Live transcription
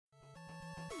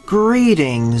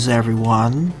Greetings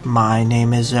everyone, my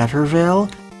name is It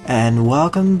Lvl, and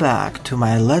welcome back to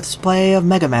my Let's Play of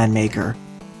Mega Man Maker.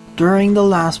 During the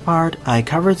last part, I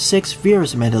covered 6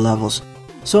 viewer-submitted levels,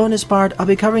 so in this part I'll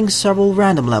be covering several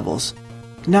random levels.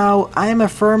 Now, I am a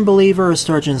firm believer of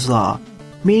Sturgeon's Law,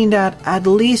 meaning that at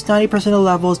least 90% of the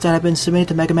levels that have been submitted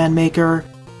to Mega Man Maker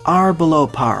are below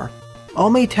par.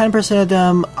 Only 10% of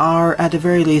them are at the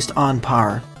very least on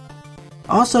par.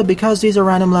 Also, because these are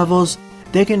random levels,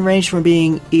 they can range from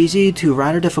being easy to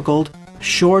rather difficult,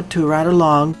 short to rather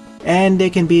long, and they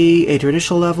can be a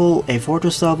traditional level, a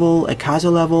fortress level, a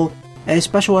Kaizo level, a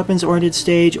special weapons oriented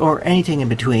stage, or anything in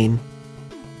between.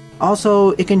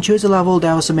 Also, it can choose a level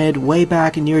that was submitted way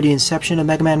back near the inception of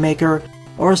Mega Man Maker,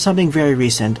 or something very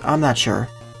recent, I'm not sure.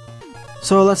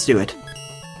 So let's do it.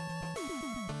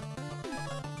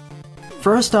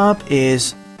 First up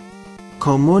is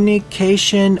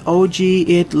Komunikation OG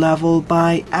It Lvl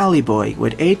by Alleboy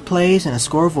with 8 plays and a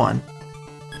score of 1.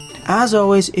 As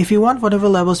always, if you want whatever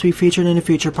levels to be featured in a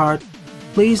future part,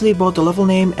 please leave both the level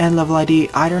name and level ID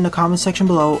either in the comment section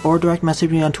below or direct message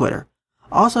me on Twitter.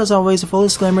 Also, as always, a full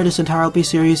disclaimer, this entire LP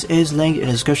series is linked in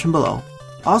the description below.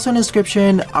 Also in the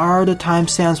description are the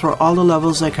timestamps for all the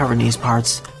levels I cover in these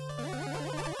parts.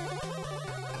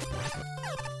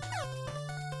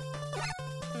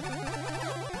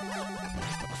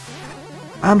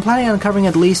 I'm planning on covering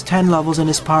at least 10 levels in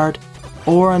this part,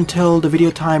 or until the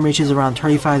video time reaches around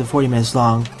 35 to 40 minutes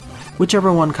long,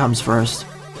 whichever one comes first.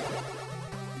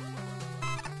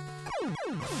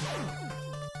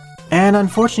 And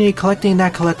unfortunately, collecting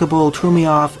that collectible threw me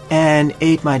off and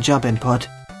ate my jump input.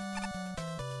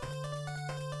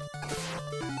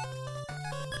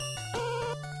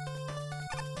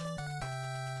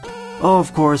 Oh,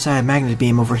 of course, I have Magnet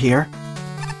Beam over here.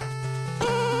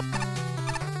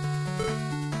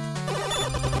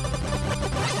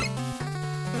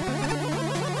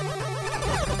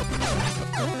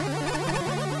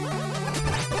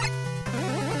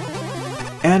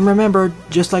 And remember,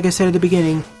 just like I said at the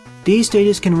beginning, these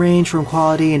stages can range from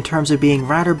quality in terms of being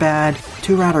rather bad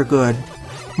to rather good.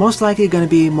 Most likely going to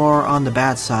be more on the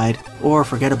bad side, or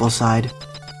forgettable side.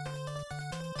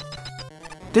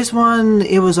 This one,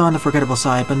 it was on the forgettable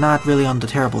side, but not really on the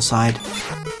terrible side.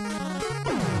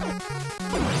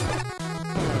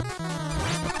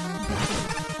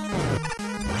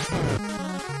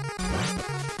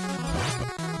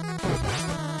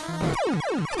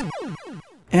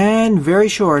 And very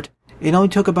short, it only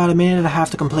took about a minute and a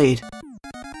half to complete.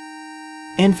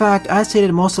 In fact, I'd say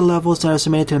that most of the levels that are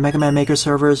submitted to the Mega Man Maker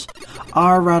servers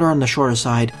are rather on the shorter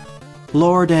side,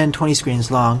 lower than 20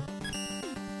 screens long.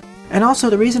 And also,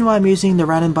 the reason why I'm using the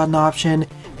random button option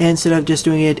instead of just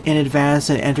doing it in advance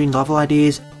and entering level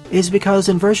IDs is because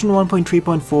in version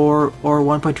 1.3.4 or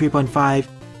 1.3.5,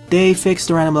 they fixed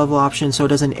the random level option so it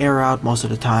doesn't error out most of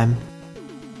the time.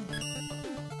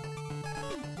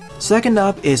 Second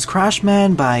up is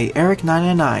Crashman by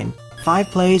Eric999, 5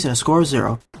 plays and a score of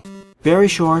 0. Very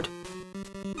short,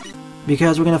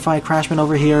 because we're gonna fight Crashman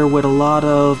over here with a lot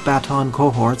of baton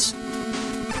cohorts.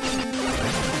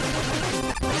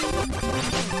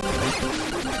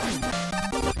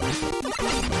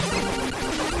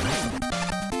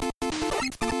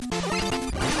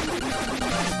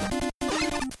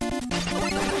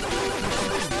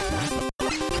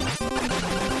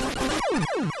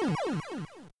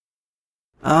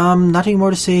 Nothing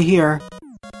more to say here.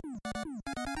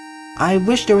 I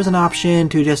wish there was an option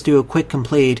to just do a quick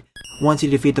complete once you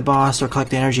defeat the boss or collect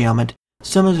the energy element,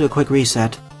 similar to a quick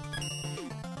reset.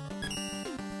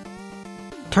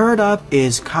 Third up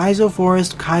is Kaizo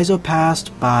Forest Kaizo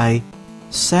Past by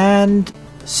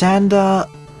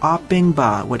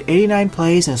Sandaopingba with 89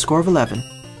 plays and a score of 11.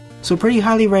 So pretty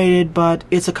highly rated, but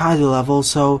it's a Kaizo level,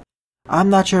 so I'm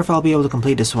not sure if I'll be able to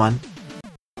complete this one.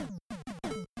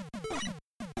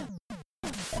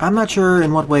 I'm not sure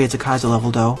in what way it's a Kaizo level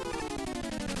though.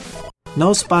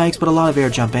 No spikes, but a lot of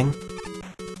air jumping.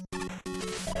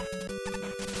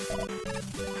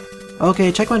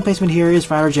 Okay, checkpoint placement here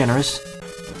is rather generous.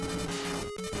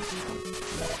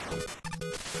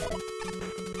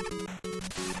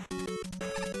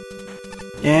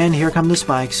 And here come the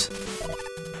spikes.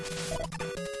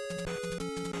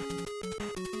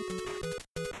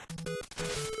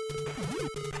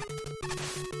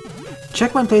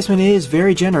 Checkpoint placement is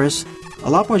very generous, a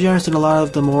lot more generous than a lot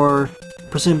of the more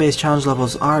precision-based challenge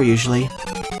levels are usually.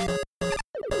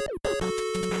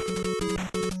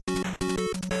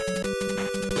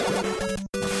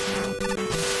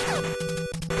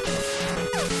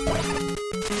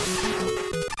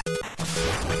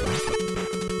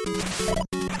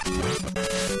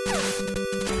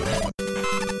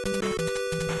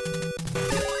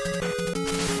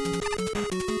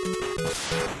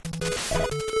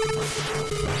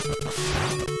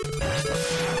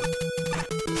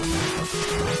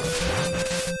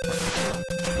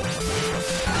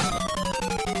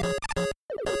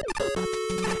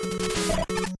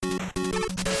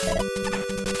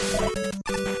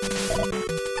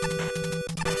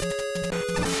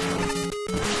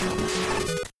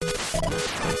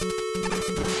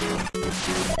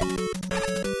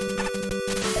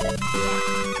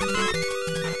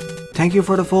 thank you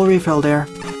for the full refill there.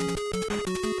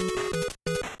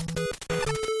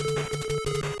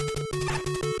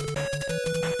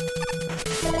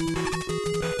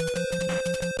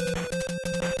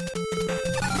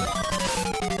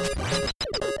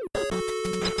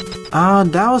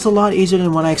 That was a lot easier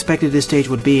than what I expected this stage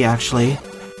would be, actually.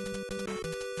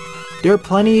 There are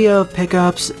plenty of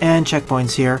pickups and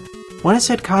checkpoints here. When I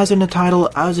said Kaizo in the title,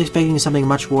 I was expecting something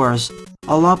much worse.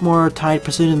 A lot more tight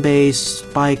precision-based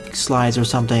spike slides or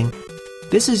something.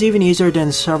 This is even easier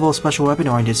than several special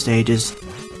weapon-oriented stages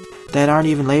that aren't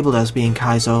even labeled as being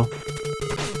Kaizo.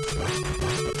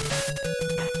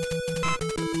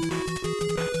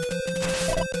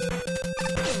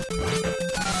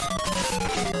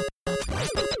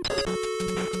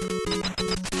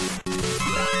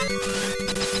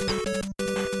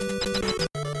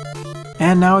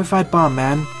 And now we fight Bomb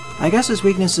Man. I guess his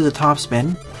weakness is a top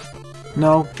spin.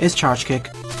 No, it's charge kick.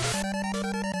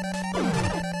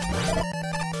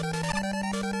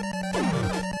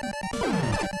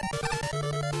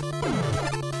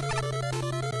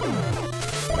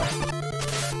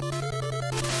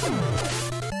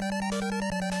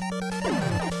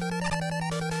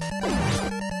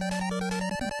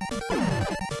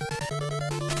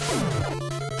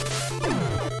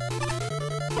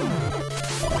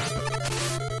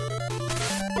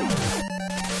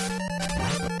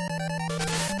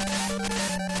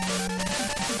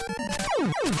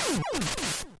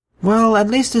 Well, at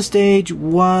least the stage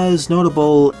was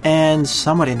notable and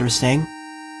somewhat interesting.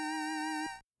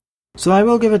 So I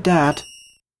will give it that.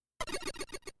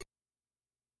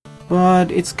 But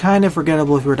it's kind of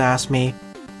forgettable if you were to ask me.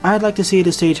 I'd like to see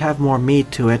the stage have more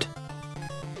meat to it.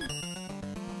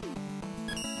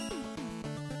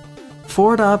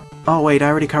 Forward up... Oh wait, I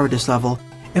already covered this level.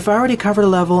 If I already covered a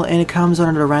level and it comes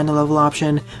under the random level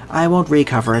option, I won't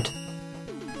recover it.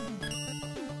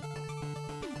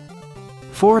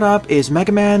 Forward up is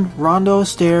Mega Man, Rondo,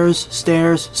 Stairs,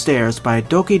 Stairs, Stairs by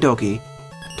DokiDoki.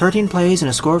 13 plays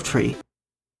and a score of 3.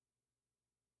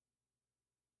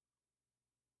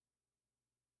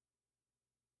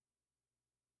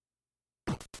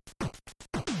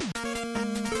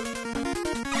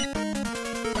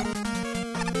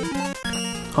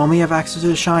 Only have access to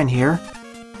the shine here.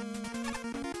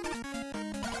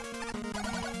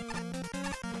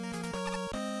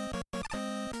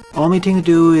 Only thing to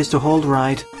do is to hold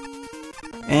right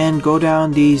and go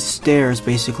down these stairs,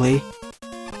 basically,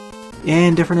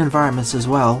 in different environments as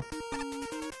well.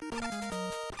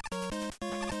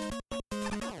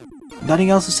 Nothing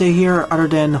else to say here other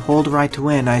than hold right to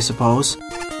win, I suppose.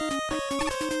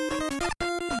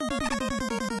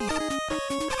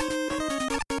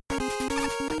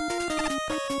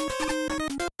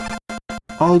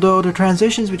 Although the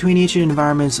transitions between each of the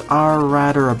environments are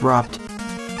rather abrupt.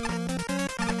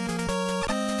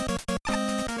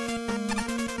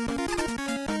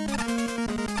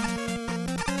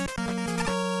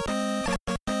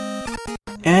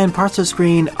 And parts of the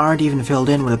screen aren't even filled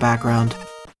in with a background,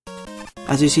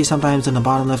 as you see sometimes in the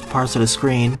bottom left parts of the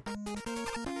screen,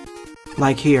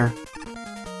 like here.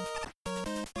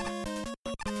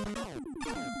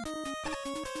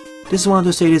 This is one of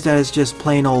those stages that is just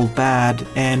plain old bad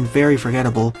and very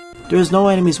forgettable. There's no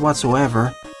enemies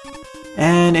whatsoever,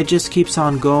 and it just keeps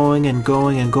on going and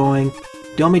going and going.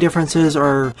 The only differences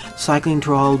are cycling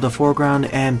through all the foreground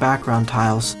and background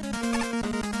tiles.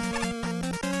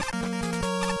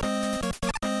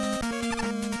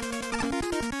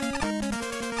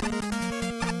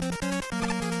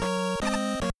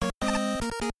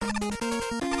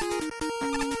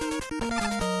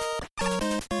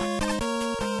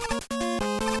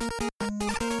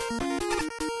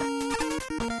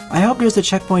 I hope there's a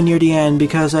checkpoint near the end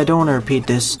because I don't want to repeat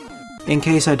this, in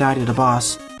case I die to the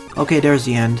boss. Okay, there's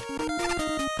the end.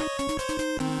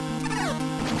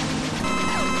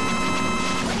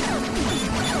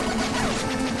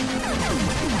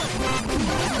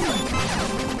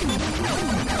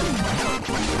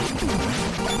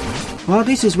 Well, at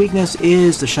least his weakness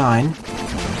is the shine.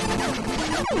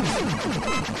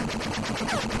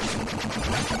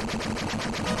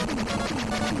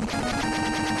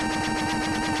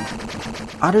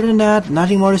 Other than that,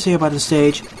 nothing more to say about the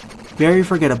stage. Very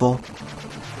forgettable.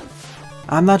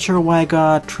 I'm not sure why I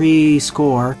got 3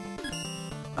 score.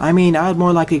 I mean, I'd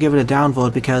more likely give it a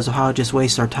downvote because of how it just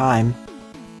wastes our time.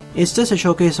 It's just a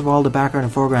showcase of all the background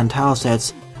and foreground tile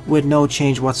sets with no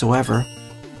change whatsoever.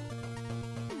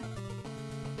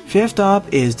 Fifth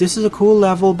up is This Is a Cool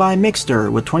Level by Mixter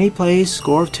with 20 plays,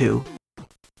 score of 2.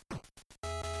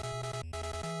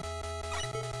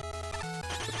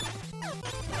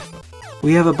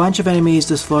 We have a bunch of enemies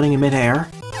just floating in midair.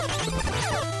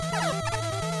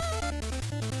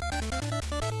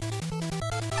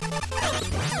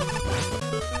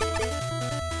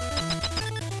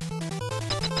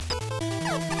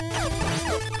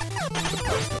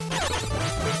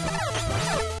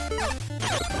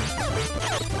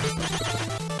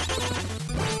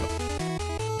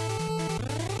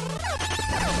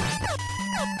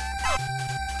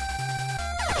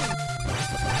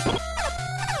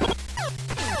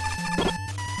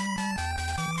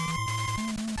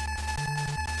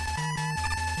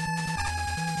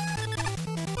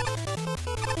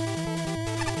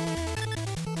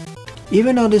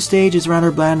 Even though this stage is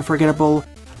rather bland and forgettable,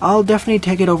 I'll definitely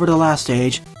take it over the last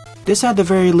stage. This at the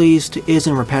very least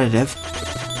isn't repetitive.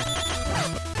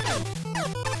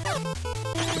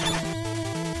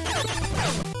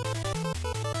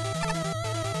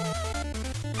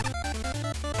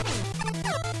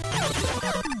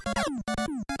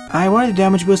 I wanted a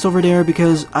damage boost over there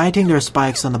because I think there are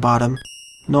spikes on the bottom,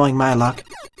 knowing my luck.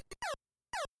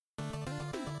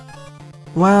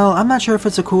 Well, I'm not sure if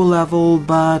it's a cool level,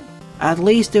 but at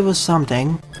least it was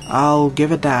something. I'll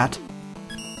give it that.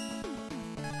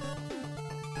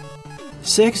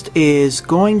 6th is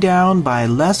Going Down by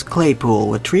Les Claypool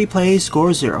with 3 plays,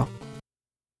 score 0.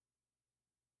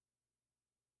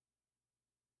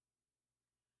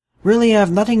 Really, I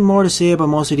have nothing more to say about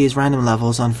most of these random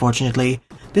levels, unfortunately.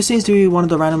 This seems to be one of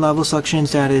the random level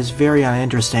selections that is very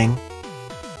uninteresting.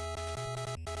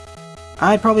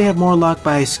 I'd probably have more luck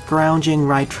by scrounging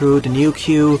right through the new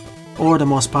queue or the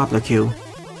most popular queue.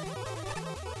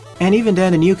 And even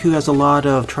then, the new queue has a lot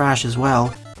of trash as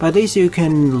well, but at least you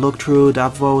can look through the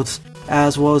upvotes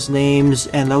as well as names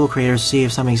and level creators to see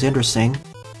if something's interesting.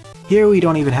 Here we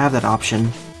don't even have that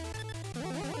option.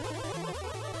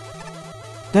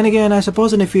 Then again, I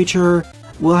suppose in the future,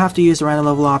 we'll have to use the random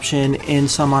level option in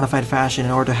some modified fashion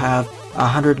in order to have a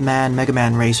 100-man Mega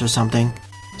Man race or something,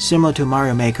 similar to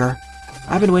Mario Maker.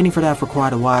 I've been waiting for that for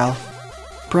quite a while.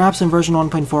 Perhaps in version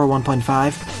 1.4 or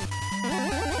 1.5.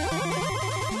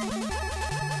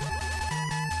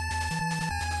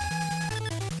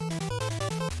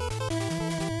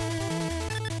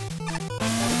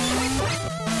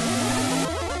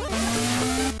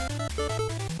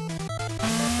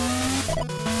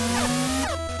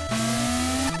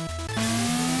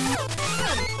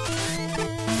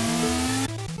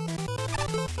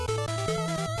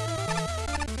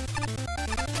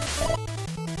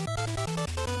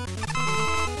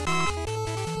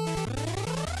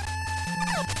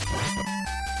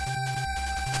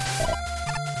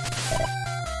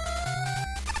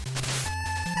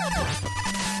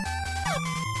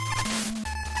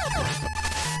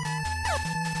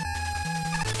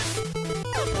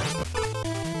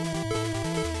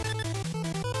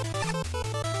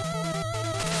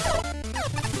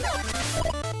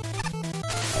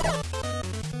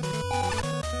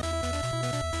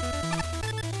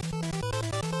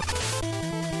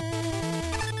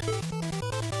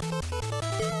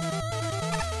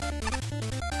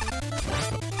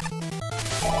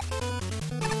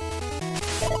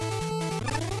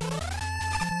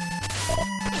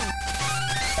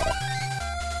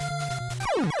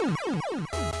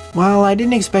 Well, I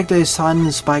didn't expect a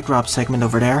sudden spike drop segment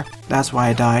over there, that's why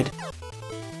I died.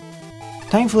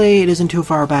 Thankfully, it isn't too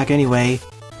far back anyway,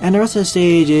 and the rest of the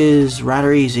stage is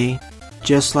rather easy,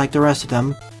 just like the rest of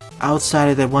them, outside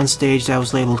of that one stage that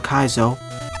was labeled Kaizo.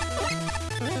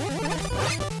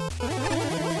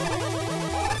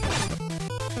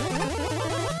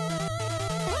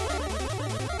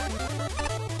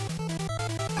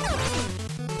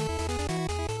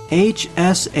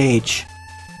 HSH.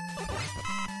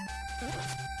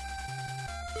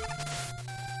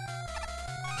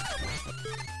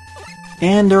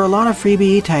 And there are a lot of freebie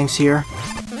E-tanks here.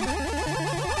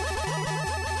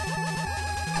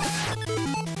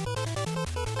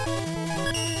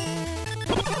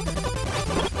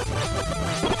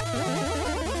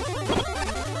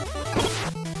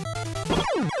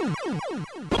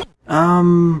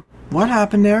 What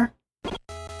happened there?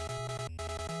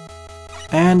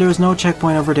 And there's no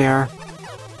checkpoint over there.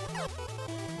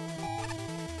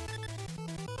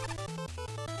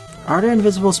 Are there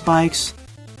invisible spikes?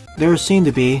 There seem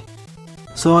to be.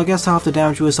 So I guess I'll have to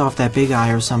damage boost off that big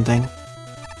eye or something.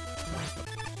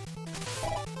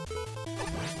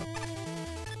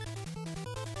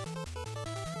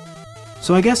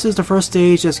 So I guess this is the first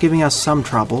stage that's giving us some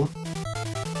trouble.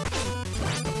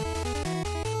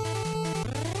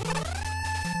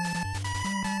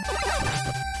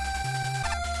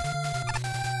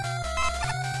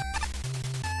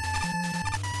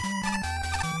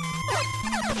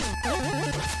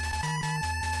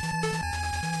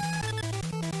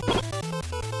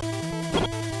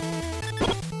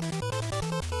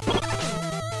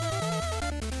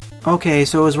 Okay,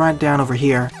 so it was right down over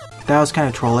here. That was kind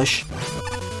of trollish.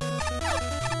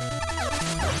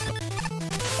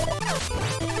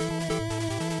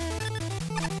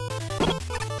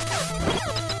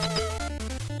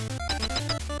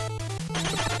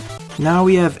 Now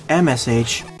we have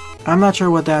MSH. I'm not sure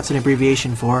what that's an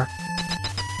abbreviation for.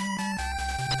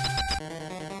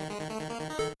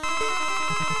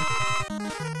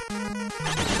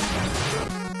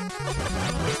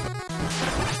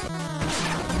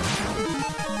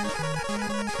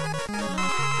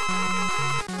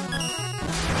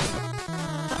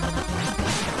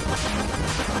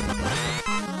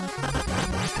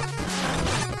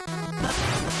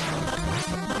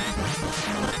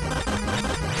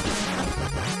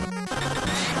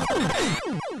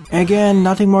 Again,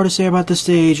 nothing more to say about the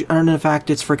stage other than the fact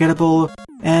it's forgettable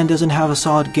and doesn't have a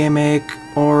solid gimmick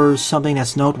or something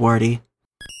that's noteworthy.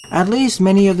 At least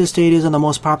many of the stages on the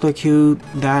most popular queue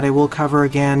that I will cover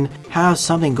again have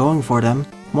something going for them.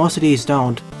 Most of these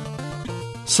don't.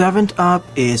 7th up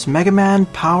is Mega Man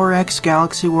Power X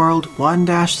Galaxy World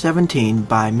 1-17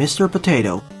 by Mr.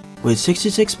 Potato, with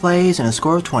 66 plays and a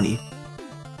score of 20.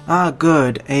 Ah,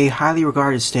 good, a highly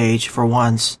regarded stage for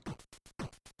once.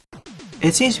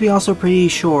 It seems to be also pretty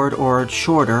short or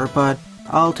shorter, but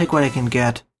I'll take what I can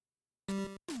get.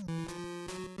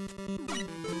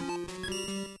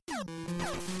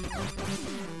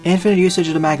 Infinite usage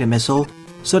of the magnet missile,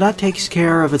 so that takes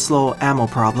care of its low ammo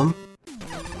problem.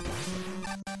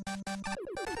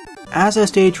 As I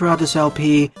stated throughout this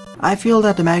LP, I feel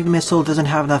that the magnet missile doesn't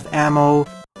have enough ammo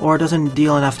or doesn't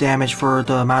deal enough damage for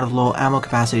the amount of low ammo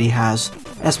capacity it has,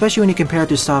 especially when you compare it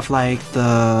to stuff like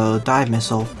the dive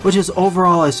missile, which is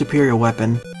overall a superior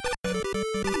weapon.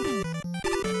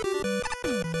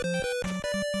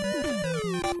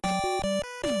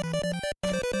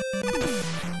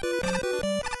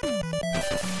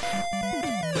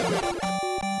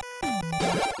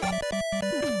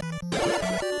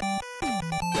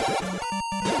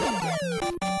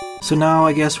 So now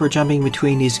I guess we're jumping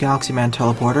between these Galaxy Man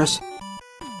teleporters.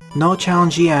 No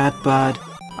challenge yet, but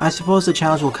I suppose the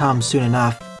challenge will come soon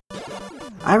enough.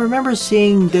 I remember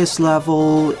seeing this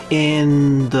level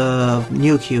in the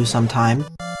new queue sometime.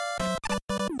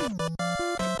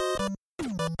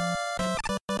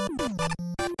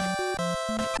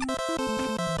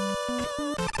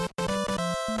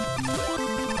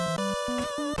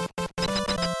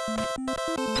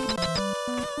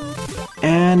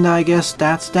 And I guess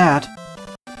that's that.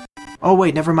 Oh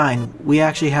wait, never mind. We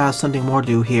actually have something more to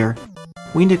do here.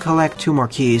 We need to collect 2 more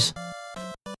keys.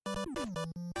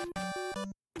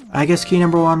 I guess key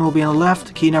number 1 will be on the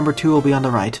left, key number 2 will be on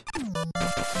the right.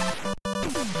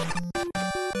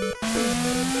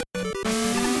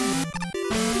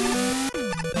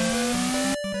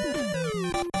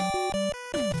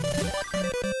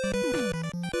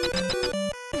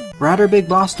 Rather big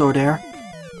boss door there.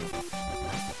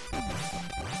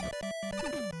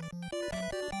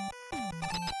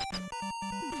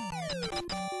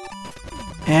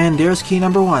 And there's key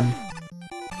number 1.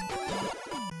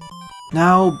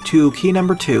 Now to key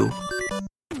number 2.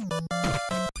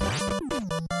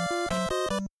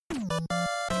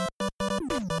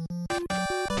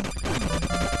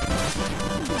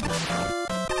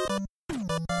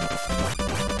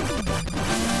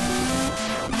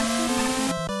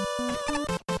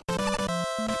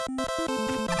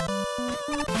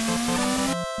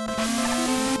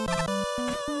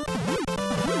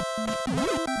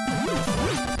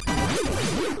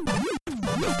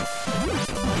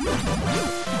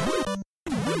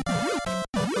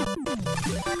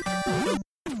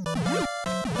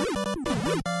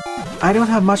 I don't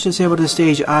have much to say about this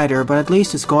stage either, but at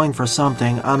least it's going for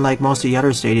something, unlike most of the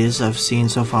other stages I've seen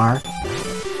so far.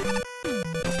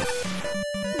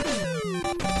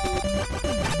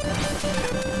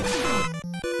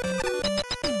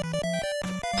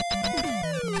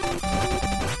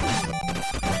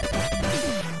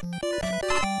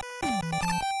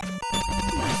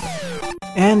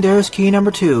 And there's key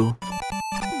number 2.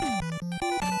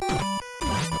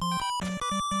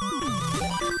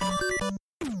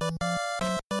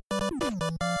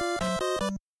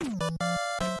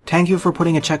 Thank you for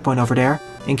putting a checkpoint over there,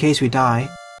 in case we die.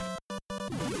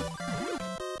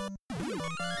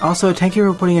 Also, thank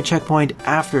you for putting a checkpoint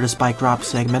after the spike drop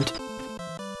segment.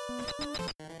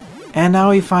 And now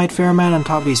we fight Fairman on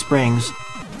top of these springs.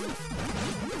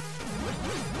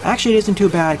 Actually, it isn't too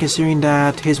bad considering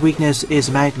that his weakness is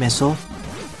magnet missile,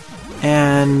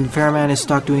 and Fairman is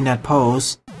stuck doing that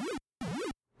pose.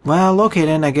 Well, okay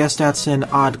then, I guess that's an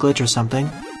odd glitch or something.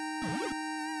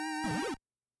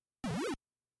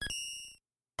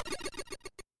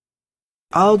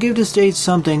 I'll give the stage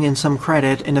something and some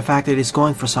credit in the fact that it's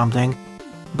going for something,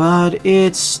 but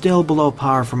it's still below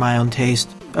par for my own taste,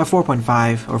 a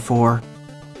 4.5 or 4.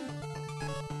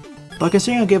 But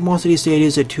considering I'll give most of these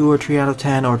stages a 2 or 3 out of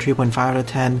 10 or 3.5 out of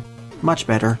 10, much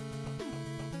better.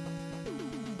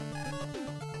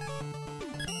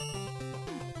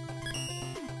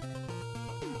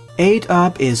 Eighth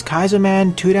up is Kaizo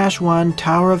Man 2-1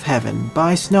 Tower of Heaven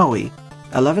by Snowy,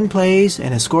 11 plays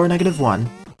and a score -1.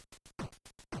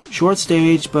 Short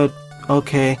stage, but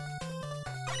okay.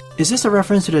 Is this a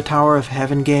reference to the Tower of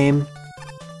Heaven game?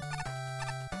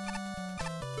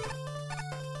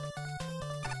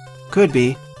 Could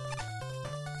be.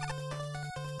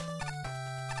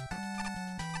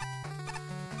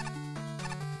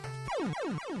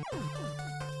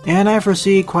 And I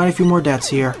foresee quite a few more deaths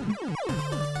here.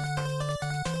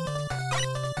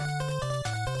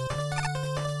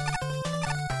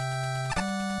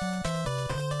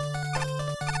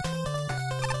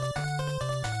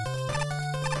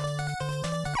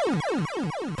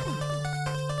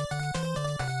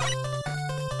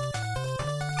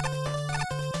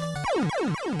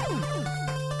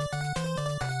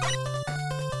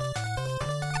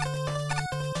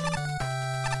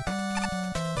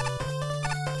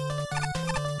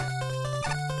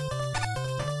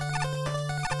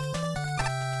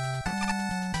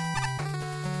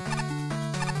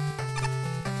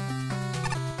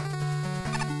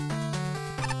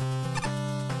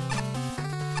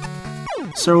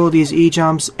 Several of these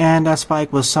E-jumps, and that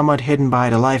spike was somewhat hidden by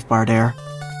the life bar there.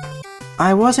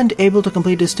 I wasn't able to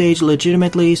complete this stage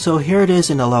legitimately, so here it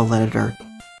is in the level editor.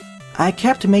 I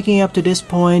kept making it up to this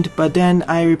point, but then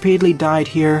I repeatedly died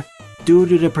here due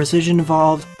to the precision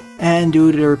involved and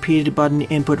due to the repeated button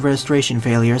input registration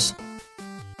failures.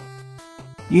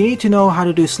 You need to know how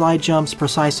to do slide jumps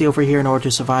precisely over here in order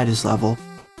to survive this level.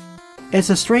 It's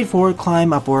a straightforward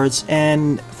climb upwards,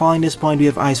 and following this point we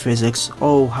have ice physics.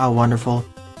 Oh, how wonderful.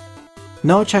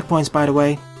 No checkpoints, by the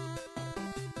way.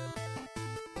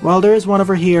 Well, there is one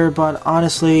over here, but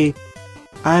honestly,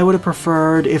 I would have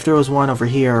preferred if there was one over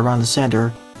here around the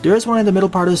center. There is one in the middle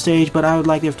part of the stage, but I would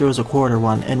like if there was a quarter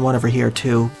one, and one over here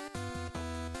too.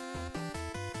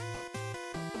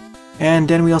 And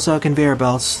then we also have conveyor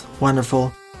belts.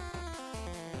 Wonderful.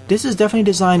 This is definitely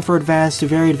designed for advanced to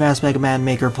very advanced Mega Man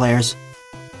Maker players.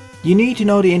 You need to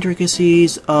know the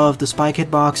intricacies of the spike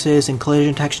hitboxes and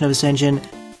collision detection of this engine,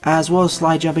 as well as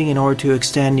slide jumping in order to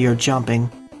extend your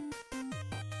jumping.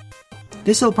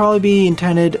 This will probably be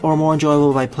intended or more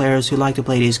enjoyable by players who like to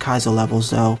play these Kaizo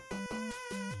levels though.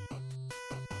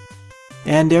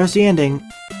 And there's the ending.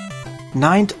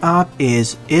 Ninth up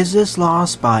is This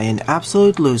Lost by an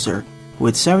Absolute Loser,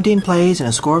 with 17 plays and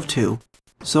a score of 2.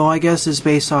 So I guess it's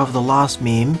based off the Lost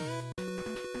meme.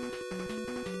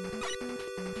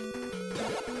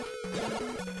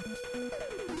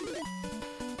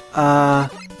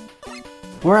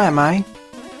 Where am I?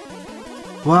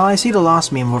 Well, I see the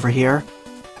Lost meme over here.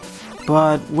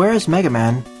 But where's Mega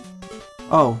Man?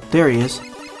 Oh, there he is.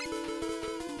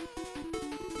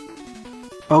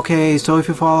 Okay, so if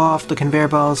you fall off the conveyor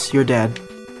belts, you're dead.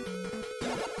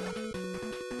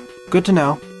 Good to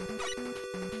know.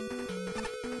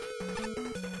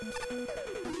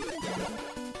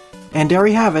 And there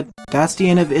we have it. That's the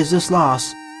end of Is This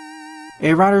Lost?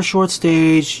 A rather short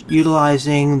stage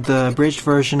utilizing the bridged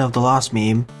version of the Lost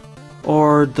meme,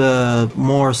 or the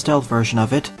more stealth version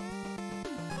of it.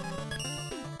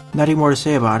 Nothing more to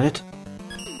say about it.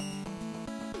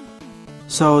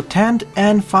 So 10th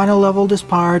and final level this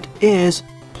part is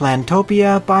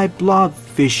Plantopia by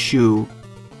BlobFushi,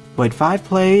 with 5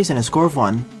 plays and a score of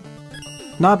 1.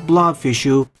 Not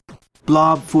BlobFushi,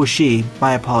 BlobFushi,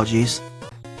 my apologies.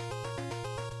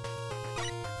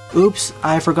 Oops,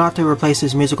 I forgot to replace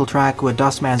his musical track with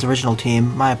Dustman's original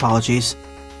theme, my apologies.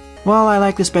 Well, I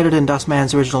like this better than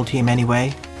Dustman's original theme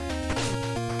anyway.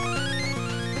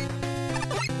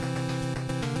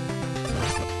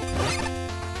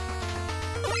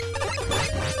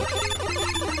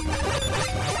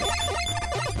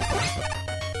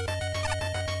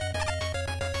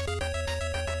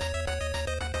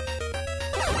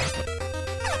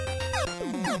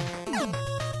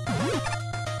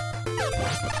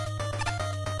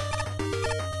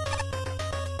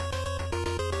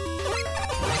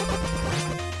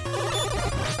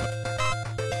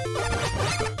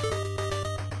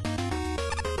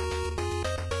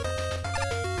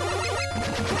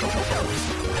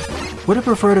 Would have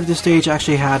preferred if this stage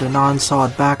actually had a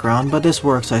non-solid background, but this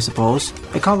works, I suppose.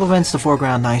 It complements the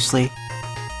foreground nicely.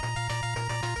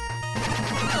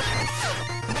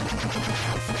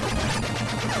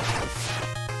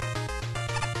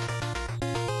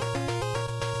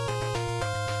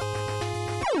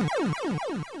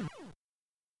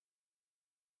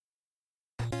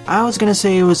 I was gonna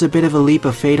say it was a bit of a leap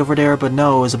of fate over there, but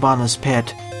no, it was a bottomless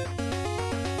pit.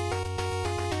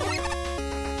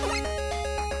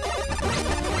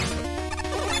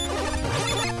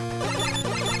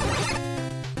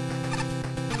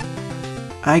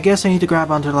 I guess I need to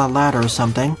grab onto that ladder or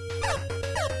something.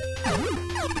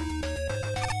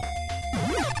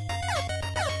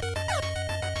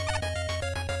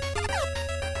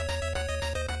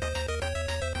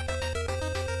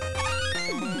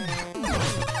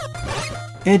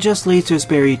 It just leads to a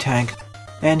berry tank,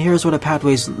 and here's where the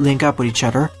pathways link up with each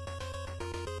other.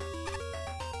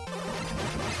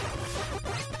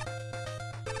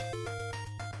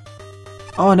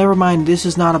 Oh, never mind, this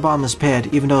is not a bottomless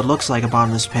pit, even though it looks like a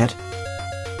bottomless pit.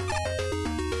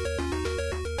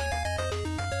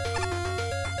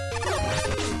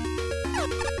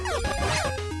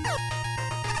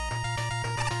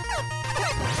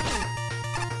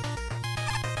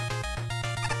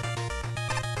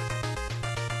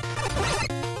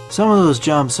 Some of those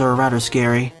jumps are rather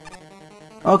scary.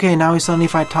 Okay, now we suddenly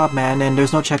fight Top Man, and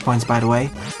there's no checkpoints, by the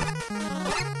way.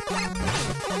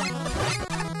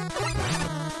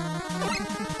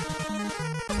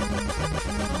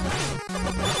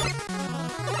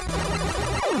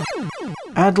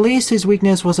 At least his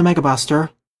weakness was a Mega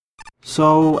Buster.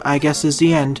 So, I guess it's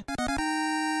the end.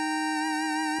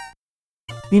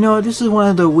 You know, this is one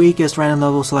of the weakest random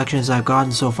level selections I've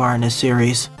gotten so far in this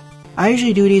series. I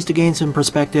usually do these to gain some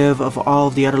perspective of all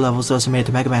of the other levels that made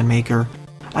to Mega Man Maker.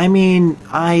 I mean,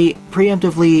 I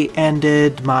preemptively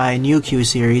ended my New Q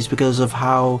series because of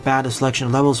how bad the selection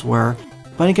of levels were,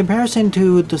 but in comparison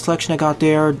to the selection I got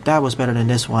there, that was better than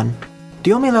this one.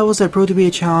 The only levels that proved to be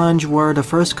a challenge were the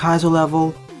first Kaizo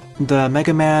level, the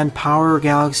Mega Man Power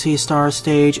Galaxy Star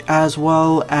stage, as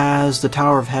well as the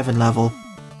Tower of Heaven level.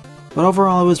 But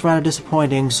overall it was rather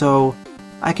disappointing, so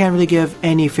I can't really give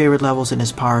any favorite levels in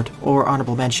this part, or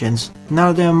honorable mentions. None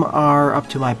of them are up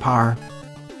to my par.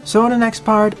 So in the next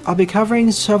part, I'll be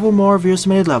covering several more viewer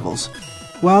submitted levels.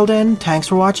 Well then, thanks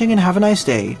for watching and have a nice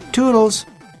day. Toodles!